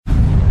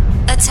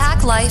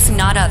Attack Life,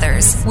 Not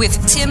Others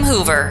with Tim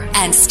Hoover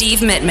and Steve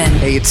Mittman.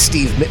 Hey, it's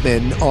Steve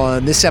Mittman.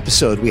 On this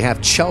episode, we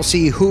have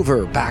Chelsea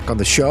Hoover back on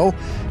the show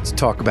to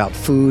talk about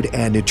food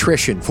and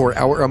nutrition for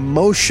our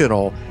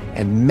emotional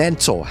and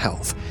mental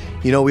health.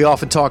 You know, we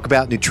often talk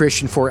about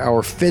nutrition for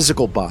our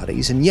physical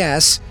bodies, and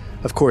yes,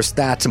 of course,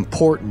 that's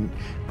important,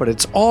 but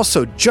it's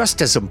also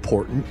just as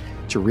important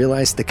to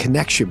realize the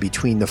connection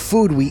between the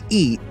food we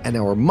eat and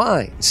our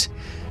minds.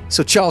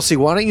 So Chelsea,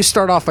 why don't you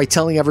start off by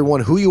telling everyone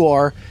who you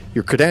are,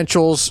 your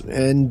credentials,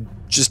 and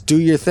just do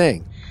your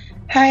thing.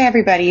 Hi,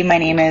 everybody. My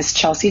name is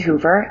Chelsea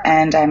Hoover,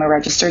 and I'm a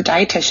registered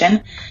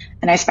dietitian,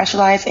 and I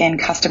specialize in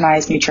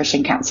customized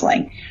nutrition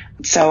counseling.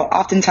 So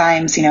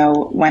oftentimes,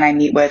 when I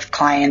meet with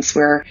clients,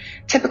 we're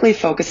typically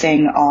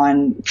focusing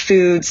on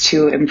foods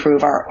to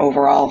improve our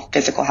overall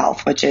physical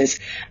health, which is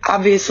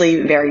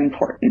obviously very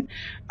important.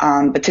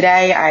 But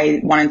today I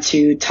wanted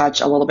to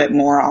touch a little bit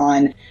more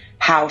on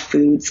how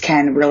foods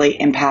can really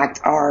impact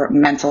our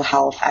mental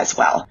health as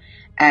well.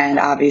 And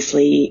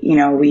obviously,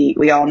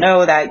 we all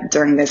know that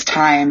during this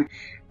time,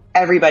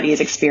 everybody is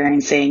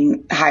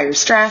experiencing higher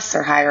stress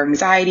or higher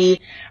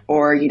anxiety,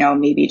 or,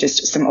 maybe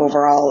just some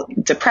overall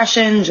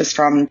depression just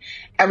from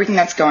everything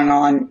that's going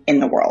on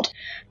in the world.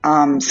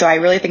 So I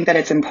really think that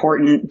it's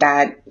important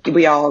that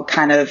we all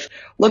kind of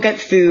look at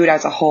food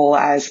as a whole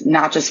as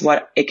not just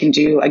what it can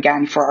do,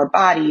 again, for our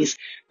bodies,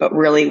 but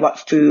really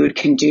what food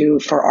can do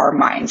for our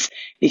minds.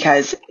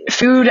 Because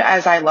food,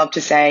 as I love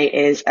to say,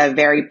 is a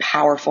very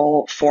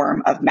powerful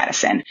form of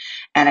medicine.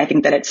 And I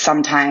think that it's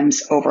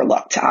sometimes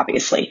overlooked,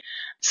 obviously.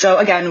 So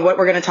again, what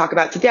we're going to talk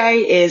about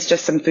today is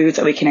just some foods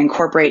that we can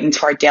incorporate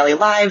into our daily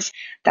lives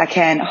that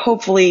can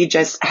hopefully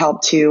just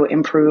help to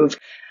improve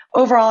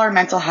overall our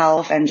mental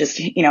health and just,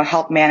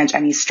 help manage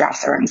any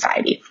stress or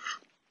anxiety.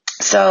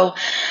 So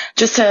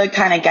just to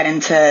kind of get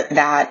into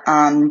that,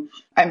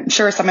 I'm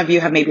sure some of you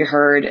have maybe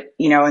heard,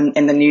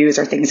 in the news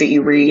or things that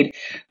you read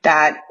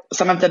that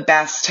some of the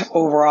best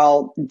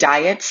overall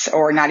diets,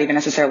 or not even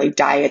necessarily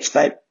diets,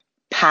 but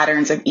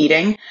patterns of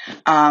eating,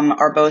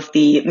 are both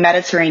the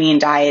Mediterranean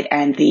diet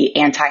and the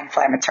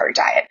anti-inflammatory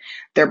diet.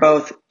 They're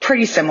both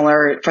pretty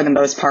similar for the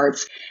most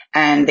parts.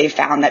 And they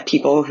found that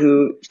people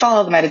who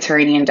follow the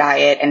Mediterranean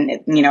diet and,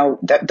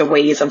 the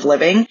ways of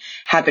living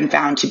have been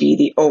found to be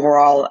the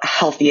overall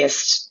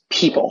healthiest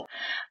people.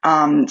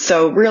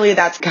 So really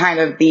that's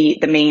kind of the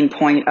main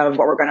point of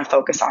what we're going to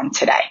focus on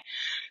today.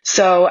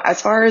 So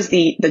as far as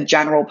the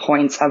general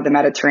points of the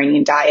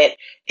Mediterranean diet,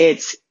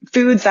 it's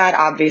foods that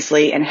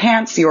obviously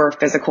enhance your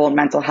physical and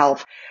mental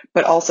health,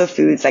 but also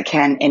foods that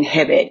can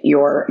inhibit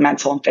your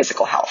mental and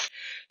physical health.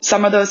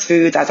 Some of those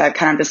foods, as I've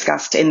kind of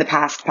discussed in the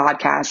past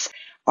podcasts,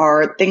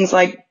 are things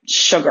like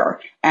sugar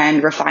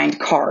and refined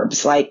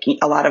carbs, like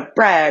a lot of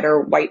bread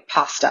or white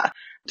pasta,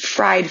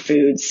 fried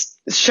foods,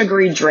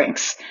 sugary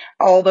drinks,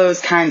 all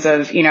those kinds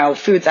of,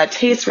 foods that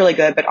taste really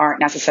good, but aren't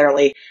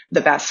necessarily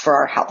the best for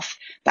our health.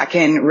 That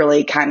can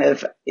really kind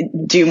of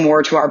do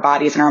more to our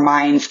bodies and our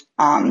minds,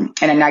 in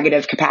a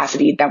negative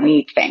capacity than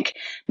we think.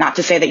 Not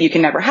to say that you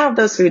can never have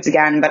those foods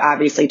again, but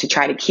obviously to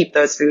try to keep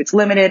those foods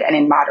limited and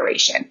in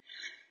moderation.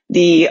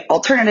 The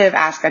alternative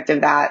aspect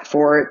of that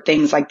for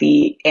things like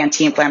the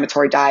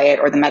anti-inflammatory diet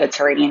or the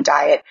Mediterranean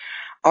diet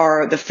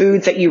are the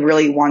foods that you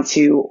really want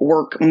to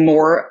work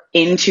more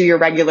into your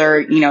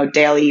regular,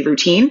 daily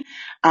routine,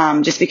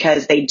 just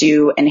because they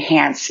do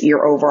enhance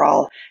your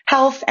overall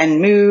health and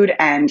mood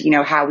and,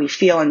 how we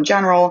feel in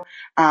general.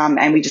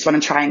 And we just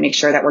want to try and make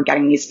sure that we're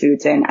getting these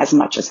foods in as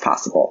much as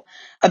possible.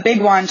 A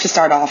big one to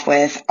start off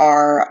with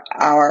are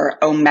our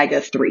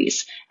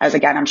omega-3s, as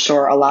again, I'm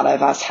sure a lot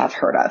of us have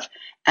heard of.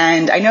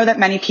 And I know that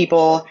many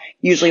people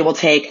usually will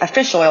take a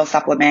fish oil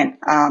supplement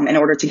in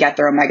order to get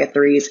their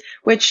omega-3s,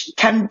 which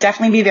can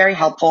definitely be very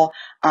helpful.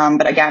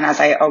 But again, as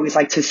I always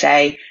like to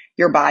say,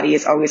 your body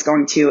is always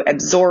going to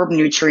absorb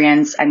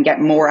nutrients and get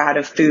more out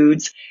of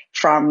foods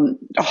from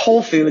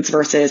whole foods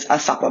versus a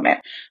supplement.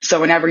 So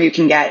whenever you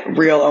can get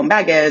real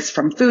omegas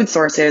from food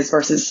sources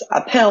versus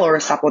a pill or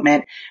a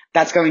supplement,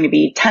 that's going to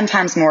be 10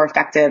 times more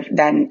effective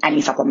than any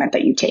supplement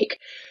that you take.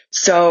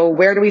 So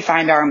where do we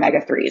find our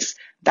omega-3s?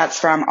 That's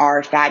from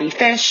our fatty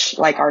fish,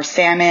 like our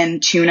salmon,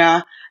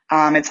 tuna.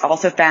 It's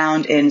also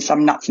found in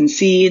some nuts and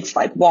seeds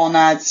like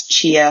walnuts,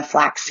 chia,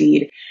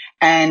 flaxseed.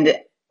 And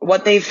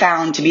what they've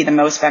found to be the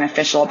most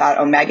beneficial about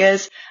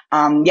omegas,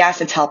 yes,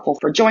 it's helpful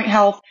for joint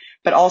health,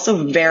 but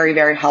also very,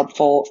 very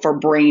helpful for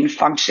brain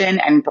function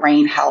and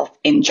brain health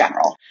in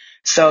general.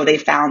 So they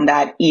found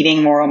that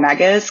eating more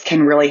omegas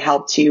can really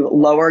help to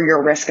lower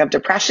your risk of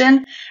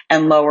depression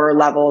and lower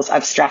levels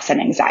of stress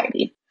and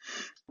anxiety.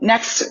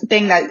 Next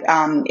thing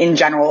that in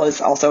general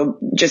is also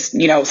just,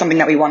 something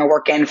that we want to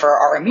work in for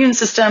our immune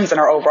systems and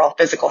our overall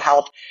physical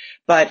health,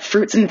 but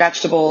fruits and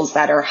vegetables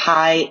that are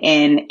high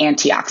in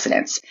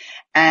antioxidants.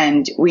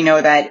 And we know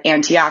that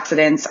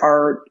antioxidants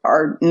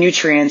are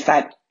nutrients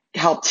that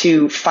help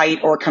to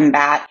fight or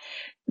combat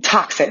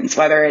toxins,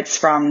 whether it's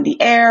from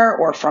the air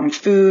or from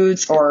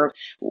foods or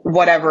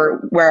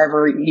whatever,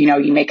 wherever,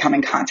 you may come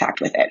in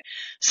contact with it.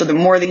 So the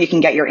more that you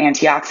can get your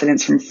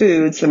antioxidants from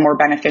foods, the more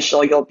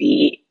beneficial you'll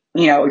be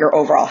your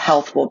overall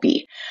health will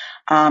be.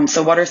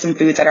 So what are some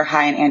foods that are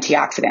high in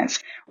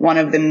antioxidants? One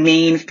of the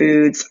main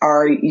foods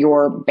are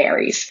your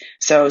berries.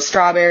 So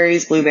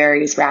strawberries,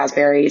 blueberries,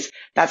 raspberries.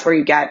 That's where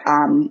you get,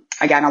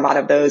 again, a lot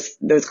of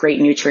those great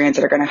nutrients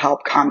that are going to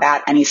help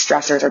combat any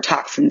stressors or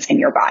toxins in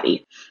your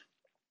body.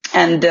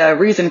 And the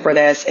reason for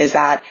this is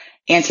that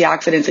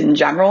antioxidants in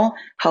general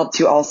help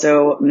to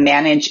also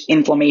manage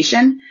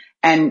inflammation.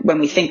 And when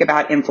we think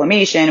about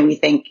inflammation, we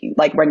think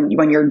like when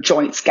your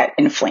joints get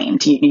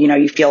inflamed,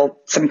 you feel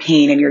some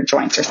pain in your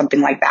joints or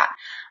something like that.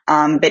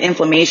 But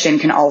inflammation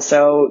can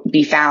also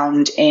be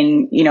found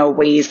in,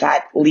 ways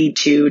that lead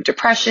to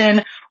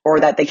depression, or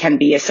that they can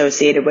be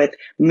associated with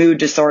mood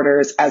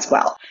disorders as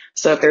well.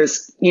 So if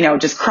there's,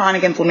 just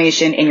chronic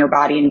inflammation in your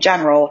body in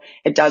general,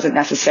 it doesn't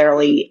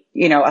necessarily,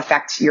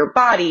 affect your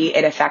body.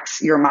 It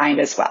affects your mind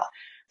as well.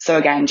 So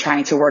again,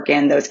 trying to work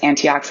in those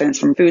antioxidants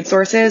from food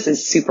sources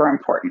is super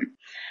important.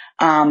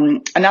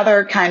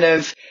 Another kind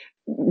of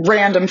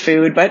random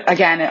food, but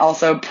again,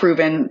 also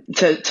proven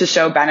to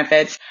show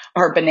benefits,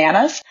 are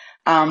bananas.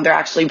 They're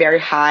actually very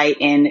high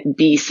in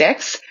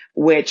B6,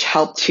 which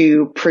help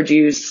to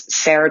produce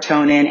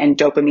serotonin and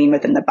dopamine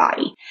within the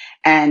body.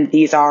 And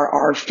these are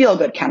our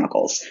feel-good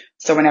chemicals.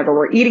 So whenever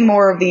we're eating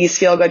more of these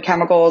feel-good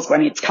chemicals,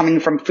 when it's coming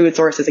from food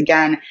sources,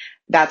 again,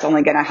 that's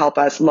only going to help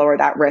us lower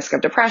that risk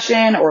of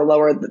depression or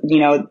lower,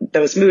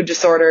 those mood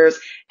disorders,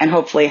 and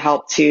hopefully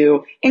help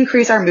to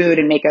increase our mood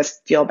and make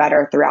us feel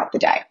better throughout the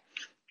day.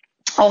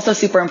 Also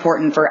super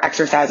important for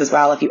exercise as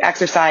well. If you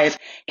exercise,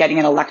 getting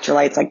in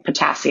electrolytes like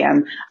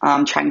potassium,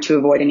 trying to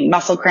avoid any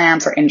muscle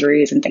cramps or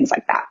injuries and things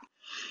like that.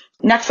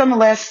 Next on the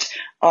list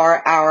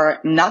are our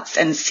nuts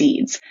and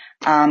seeds.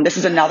 This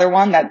is another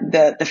one that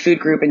the food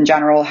group in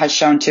general has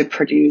shown to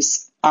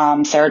produce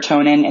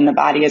serotonin in the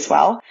body as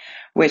well,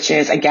 which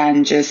is,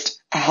 again,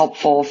 just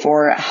helpful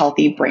for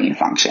healthy brain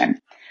function.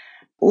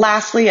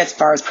 Lastly, as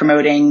far as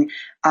promoting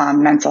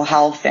mental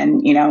health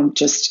and,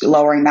 just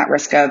lowering that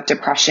risk of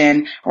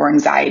depression or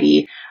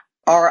anxiety,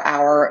 are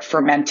our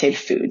fermented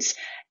foods.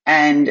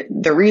 And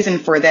the reason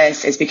for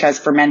this is because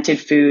fermented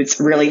foods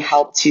really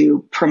help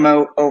to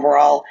promote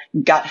overall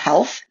gut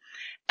health.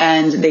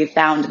 And they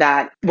found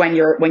that when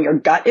your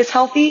gut is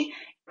healthy,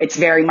 it's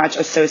very much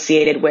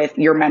associated with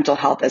your mental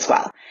health as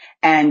well.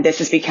 And this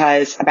is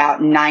because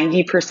about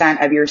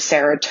 90% of your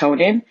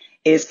serotonin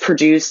is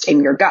produced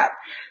in your gut.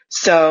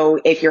 So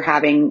if you're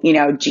having,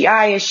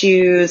 GI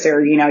issues,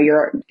 or,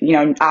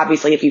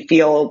 obviously if you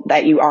feel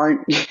that you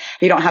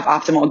don't have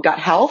optimal gut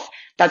health,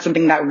 that's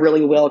something that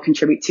really will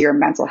contribute to your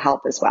mental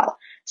health as well.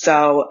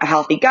 So a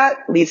healthy gut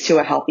leads to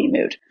a healthy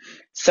mood.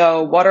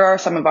 So what are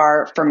some of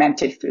our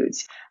fermented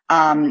foods?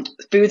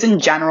 Foods in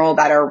general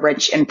that are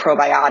rich in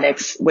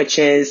probiotics, which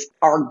is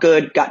our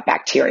good gut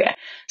bacteria.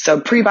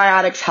 So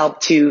prebiotics help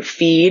to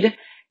feed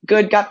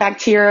good gut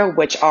bacteria,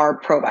 which are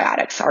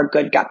probiotics, our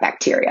good gut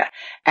bacteria.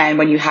 And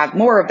when you have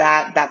more of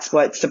that, that's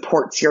what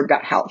supports your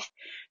gut health.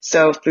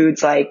 So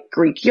foods like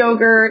Greek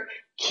yogurt,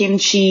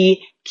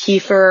 kimchi,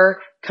 kefir,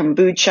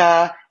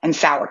 kombucha, and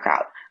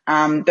sauerkraut.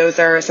 Those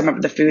are some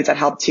of the foods that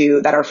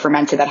are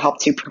fermented, that help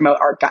to promote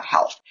our gut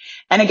health.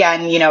 And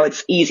again,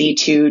 it's easy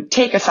to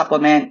take a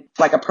supplement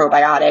like a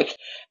probiotic.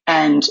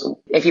 And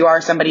if you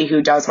are somebody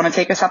who does want to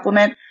take a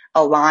supplement,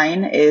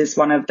 Align is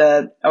one of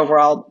the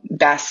overall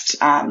best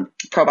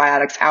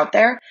probiotics out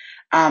there.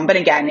 But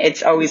again,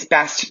 it's always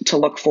best to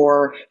look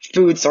for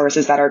food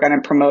sources that are going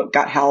to promote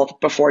gut health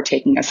before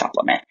taking a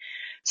supplement.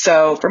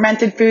 So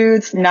fermented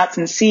foods, nuts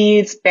and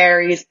seeds,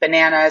 berries,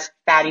 bananas,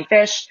 fatty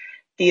fish,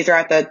 these are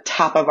at the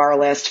top of our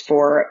list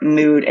for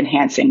mood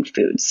enhancing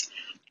foods.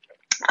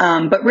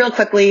 But real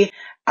quickly,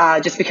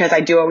 just because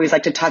I do always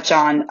like to touch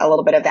on a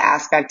little bit of the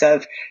aspect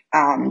of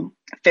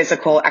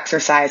physical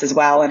exercise as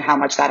well, and how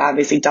much that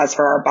obviously does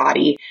for our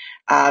body.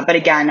 But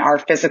again, our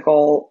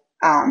physical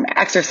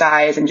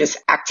exercise and just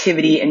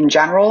activity in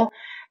general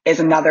is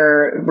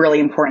another really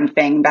important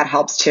thing that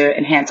helps to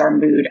enhance our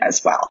mood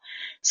as well.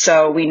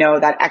 So we know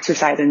that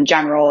exercise in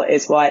general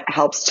is what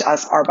helps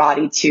our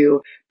body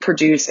to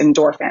produce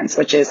endorphins,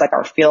 which is like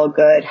our feel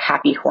good,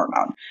 happy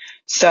hormone.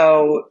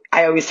 So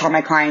I always tell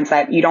my clients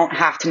that you don't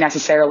have to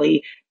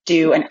necessarily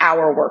do an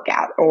hour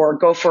workout or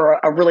go for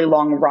a really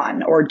long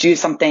run or do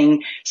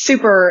something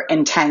super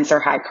intense or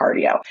high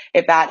cardio.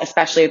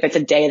 Especially if it's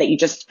a day that you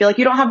just feel like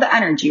you don't have the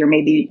energy, or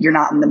maybe you're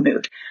not in the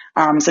mood.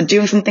 So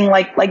doing something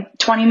like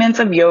 20 minutes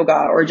of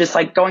yoga, or just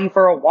like going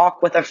for a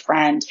walk with a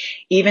friend,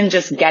 even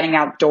just getting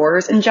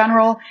outdoors in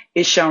general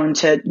is shown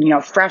to,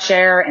 fresh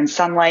air and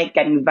sunlight,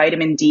 getting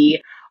vitamin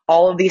D.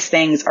 All of these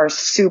things are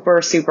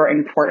super, super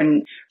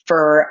important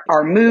for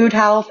our mood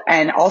health,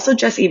 and also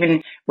just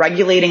even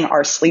regulating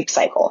our sleep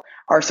cycle.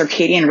 Our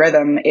circadian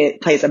rhythm,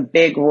 it plays a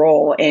big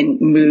role in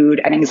mood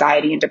and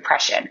anxiety and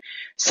depression.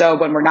 So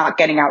when we're not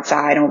getting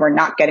outside and when we're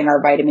not getting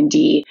our vitamin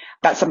D,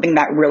 that's something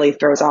that really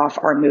throws off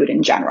our mood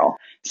in general.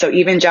 So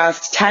even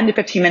just 10 to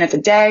 15 minutes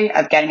a day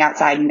of getting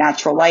outside in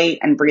natural light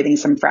and breathing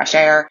some fresh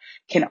air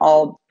can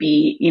all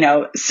be,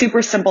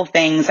 super simple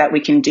things that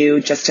we can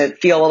do just to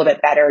feel a little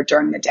bit better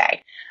during the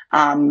day.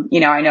 I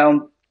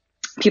know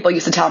People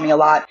used to tell me a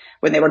lot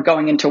when they were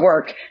going into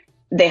work,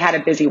 they had a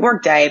busy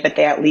work day, but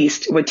they at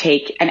least would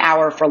take an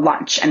hour for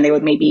lunch, and they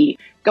would maybe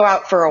go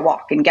out for a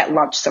walk and get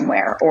lunch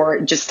somewhere, or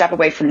just step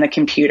away from the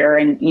computer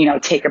and,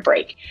 take a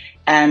break.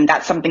 And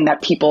that's something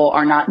that people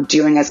are not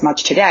doing as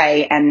much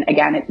today. And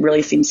again, it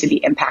really seems to be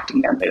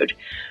impacting their mood.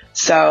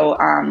 So,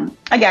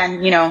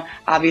 again,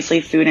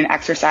 obviously food and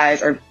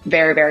exercise are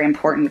very, very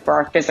important for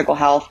our physical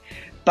health.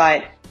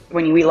 But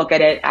when we look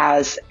at it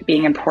as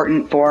being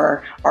important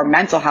for our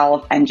mental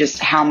health and just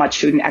how much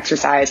food and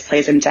exercise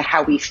plays into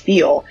how we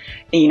feel,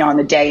 on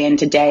the day in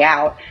to day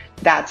out,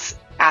 that's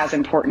as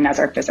important as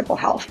our physical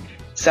health.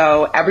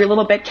 So every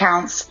little bit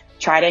counts.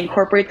 Try to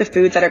incorporate the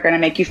foods that are going to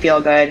make you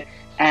feel good,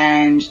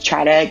 and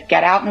try to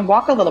get out and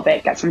walk a little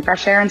bit, get some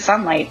fresh air and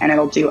sunlight, and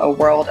it'll do a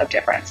world of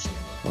difference.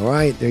 All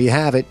right, there you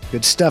have it.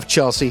 Good stuff,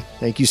 Chelsea.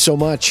 Thank you so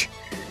much.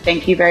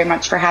 Thank you very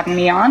much for having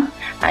me on.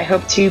 I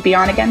hope to be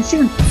on again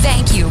soon.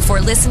 Thank you for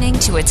listening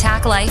to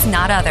Attack Life,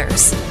 Not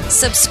Others.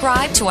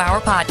 Subscribe to our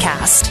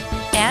podcast.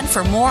 And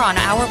for more on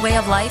our way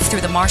of life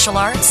through the martial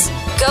arts,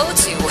 go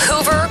to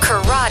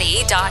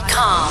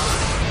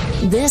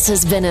hooverkarate.com. This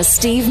has been a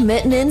Steve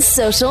Mittinen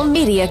social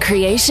media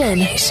creation.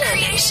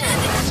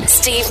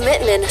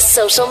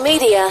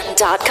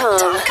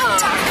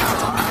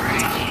 SteveMittinensocialmedia.com.